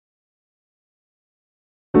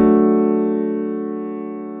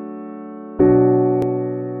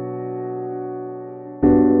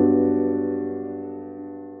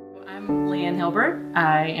Hilbert.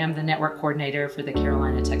 I am the network coordinator for the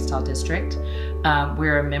Carolina Textile District.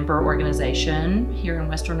 We're a member organization here in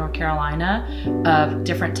Western North Carolina of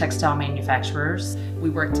different textile manufacturers. We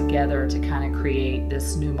work together to kind of create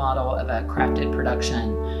this new model of a crafted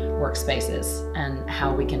production workspaces and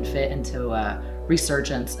how we can fit into a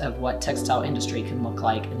resurgence of what textile industry can look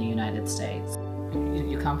like in the United States.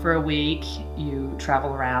 You come for a week, you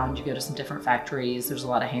travel around, you go to some different factories. There's a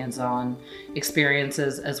lot of hands-on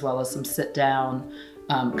experiences as well as some sit-down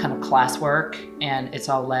kind of classwork, and it's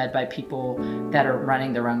all led by people that are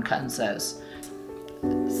running their own cut and sews.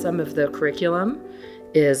 Some of the curriculum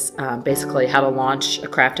is basically how to launch a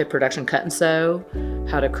crafted production cut and sew,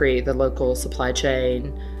 how to create the local supply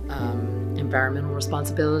chain, environmental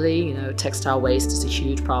responsibility. You know, textile waste is a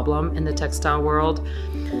huge problem in the textile world.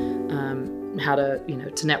 How to,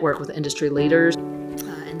 to network with industry leaders,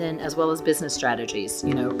 and then as well as business strategies,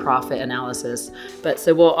 profit analysis.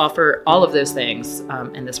 So we'll offer all of those things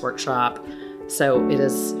in this workshop. So it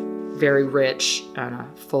is very rich and a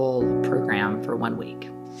full program for 1 week.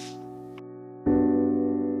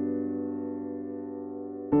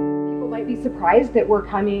 People might be surprised that we're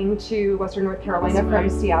coming to Western North Carolina from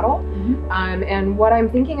Seattle. Mm-hmm. And what I'm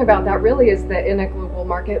thinking about that really is that in a global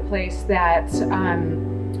marketplace that,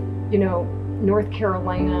 North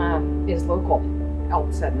Carolina is local all of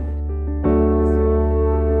a sudden.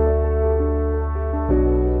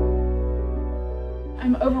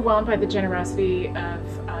 I'm overwhelmed by the generosity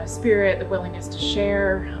of spirit, the willingness to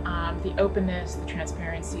share, the openness, the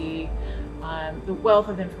transparency, the wealth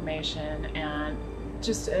of information, and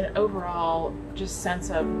just an overall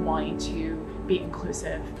sense of wanting to be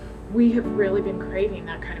inclusive. We have really been craving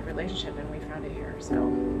that kind of relationship, and we found it here, so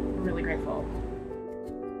we're really grateful.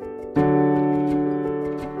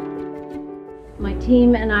 My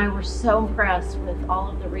team and I were so impressed with all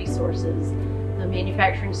of the resources, the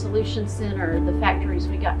Manufacturing Solutions Center, the factories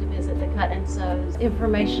we got to visit, the cut and sews,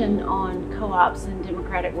 information on co-ops and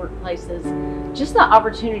democratic workplaces, just the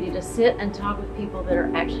opportunity to sit and talk with people that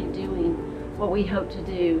are actually doing what we hope to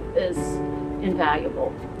do is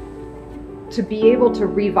invaluable. To be able to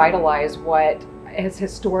revitalize what has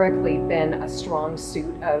historically been a strong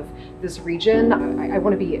suit of this region, I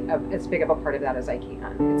want to be as big of a part of that as I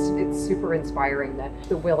can. It's super inspiring,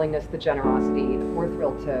 the willingness, the generosity. We're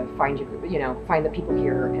thrilled to find the people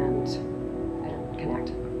here and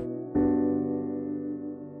connect.